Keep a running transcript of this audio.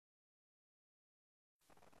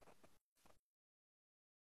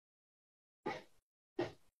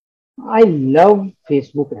I love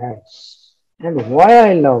Facebook ads. And why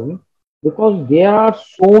I love? Because there are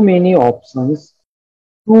so many options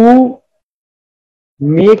to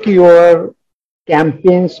make your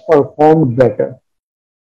campaigns perform better.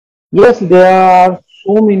 Yes, there are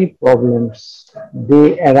so many problems.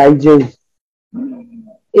 They arises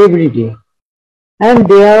every day. And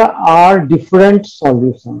there are different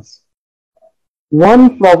solutions.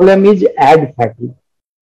 One problem is ad fatigue.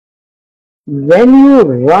 When you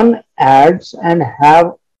run ads and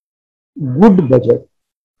have good budget,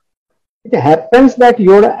 it happens that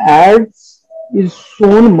your ads is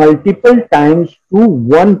shown multiple times to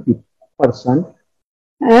one person,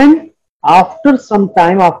 and after some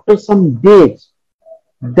time, after some days,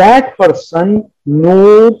 that person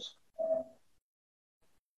knows,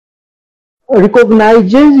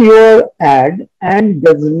 recognizes your ad and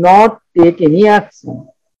does not take any action.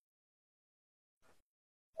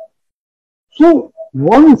 So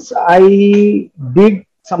once I did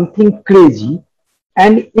something crazy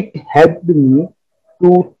and it helped me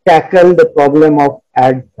to tackle the problem of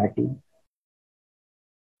ad fatigue.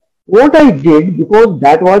 What I did, because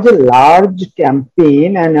that was a large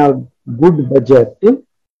campaign and a good budget,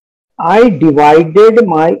 I divided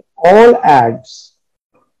my all ads.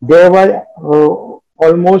 There were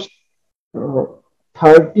almost uh,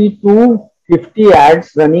 30 to 50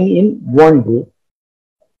 ads running in one day.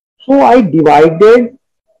 So I divided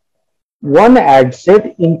one ad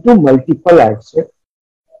set into multiple ad sets,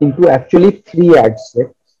 into actually three ad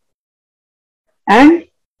sets, and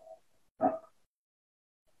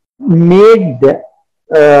made the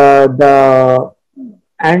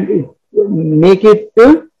and make it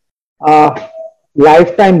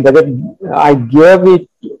lifetime budget. I gave it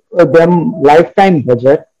them lifetime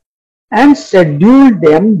budget and scheduled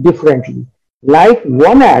them differently. Like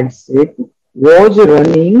one ad set was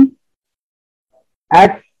running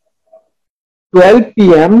at 12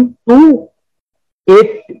 p.m. to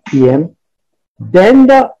 8 p.m. Then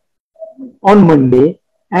the on Monday,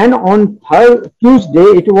 and on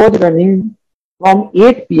Tuesday it was running from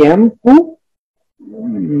 8 p.m. to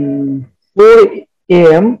 4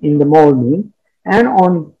 a.m. in the morning, and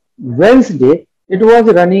on Wednesday it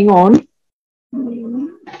was running on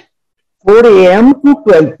 4 a.m. to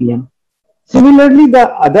 12 p.m. Similarly, the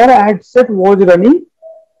other ad set was running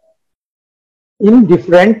in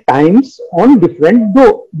different times on different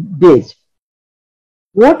days.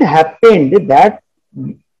 What happened that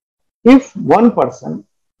if one person,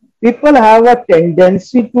 people have a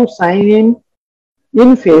tendency to sign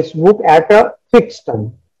in Facebook at a fixed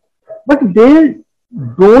time, but they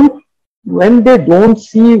don't, when they don't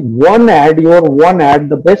see one ad,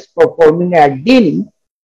 the best performing ad daily,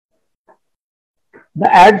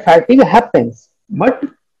 the ad fatigue happens. But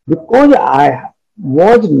because I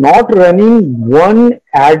was not running one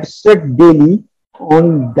ad set daily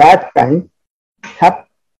on that time,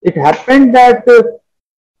 it happened that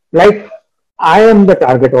like I am the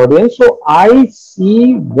target audience, so I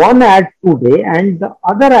see one ad today and the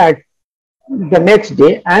other ad the next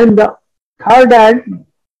day and the third ad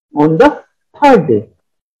on the third day.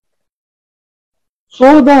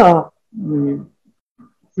 So the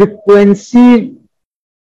frequency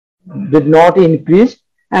did not increase,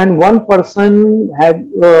 and one person had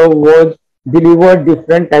was delivered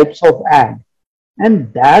different types of ad,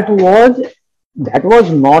 and that was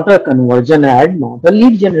not a conversion ad, not a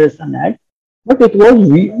lead generation ad, but they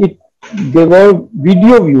were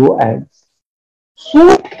video view ads.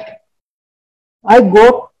 So I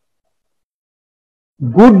got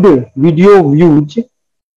good video views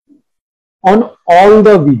on all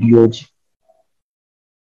the videos.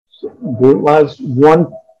 There was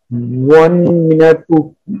one minute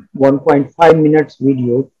to 1.5 minutes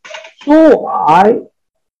video. So I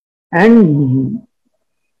and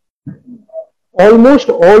almost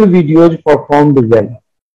all videos performed well,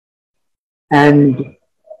 and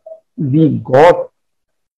we got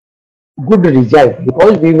good result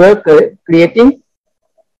because we were creating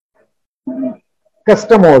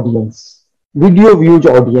custom audience, video views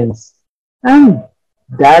audience, and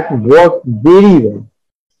that worked very well.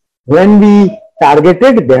 When we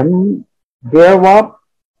targeted them, there were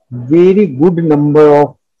very good number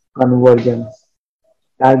of conversions.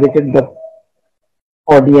 Targeted the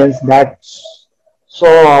audience that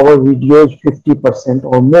saw our videos 50%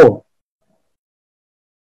 or more.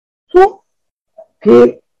 So,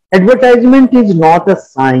 okay, advertisement is not a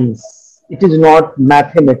science. It is not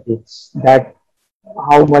mathematics that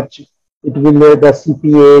how much it will the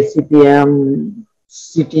CPA, CPM,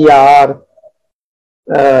 CTR,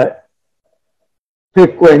 uh,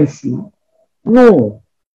 frequency. No,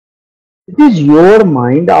 it is your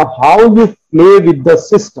mind of how you play with the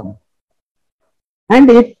system. and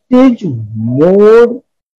it is more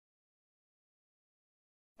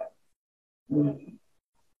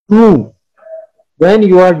true when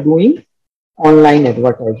you are doing online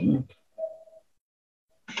advertisement.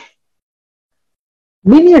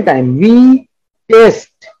 Many a time we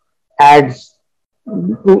test ads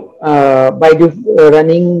by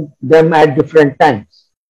running them at different times.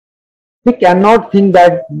 We cannot think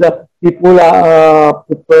that the people are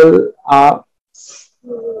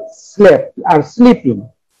sleeping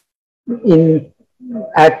in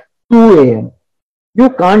at 2 a.m. You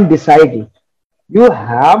can't decide it. You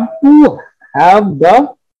have to have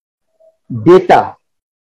the data.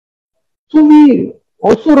 So we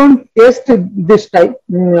also run test this type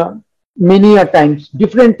many a times,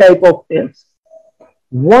 different type of tests.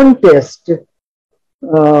 One test,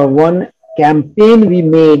 one campaign we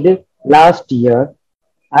made last year.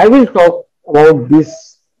 I will talk about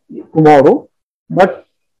this tomorrow, but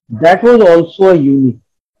that was also a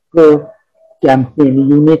uh,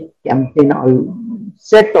 unique campaign,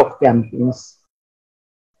 set of campaigns.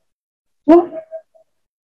 So,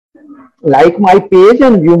 like my page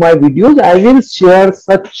and view my videos, I will share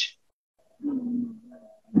such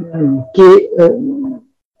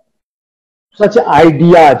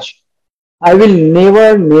ideas. I will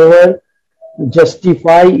never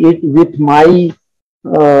justify it with my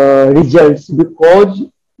results, because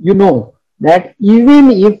you know that even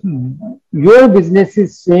if your business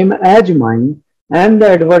is same as mine and the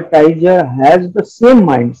advertiser has the same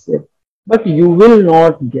mindset, but you will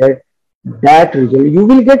not get that result. You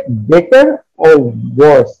will get better or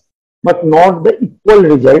worse, but not the equal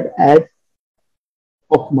result as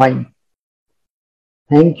of mine.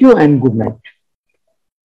 Thank you and good night.